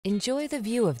Enjoy the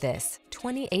view of this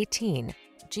 2018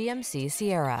 GMC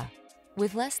Sierra.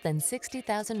 With less than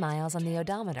 60,000 miles on the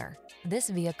odometer, this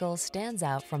vehicle stands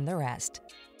out from the rest.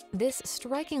 This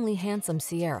strikingly handsome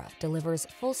Sierra delivers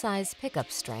full-size pickup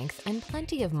strength and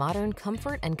plenty of modern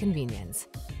comfort and convenience.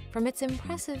 From its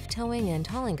impressive towing and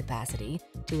hauling capacity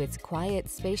to its quiet,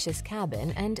 spacious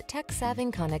cabin and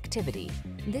tech-savvy connectivity,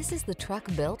 this is the truck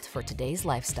built for today's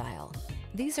lifestyle.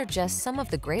 These are just some of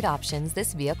the great options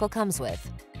this vehicle comes with: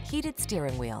 heated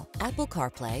steering wheel, Apple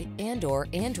CarPlay and/or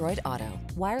Android Auto,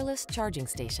 wireless charging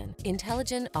station,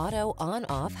 intelligent auto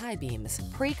on-off high beams,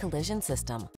 pre-collision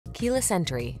system, keyless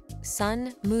entry,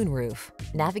 sun, moon roof,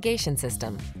 navigation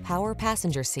system, power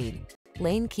passenger seat,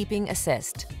 lane keeping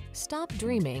assist. Stop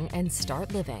dreaming and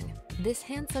start living. This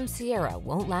handsome Sierra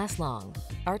won't last long.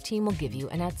 Our team will give you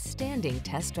an outstanding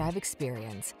test drive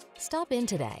experience. Stop in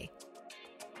today.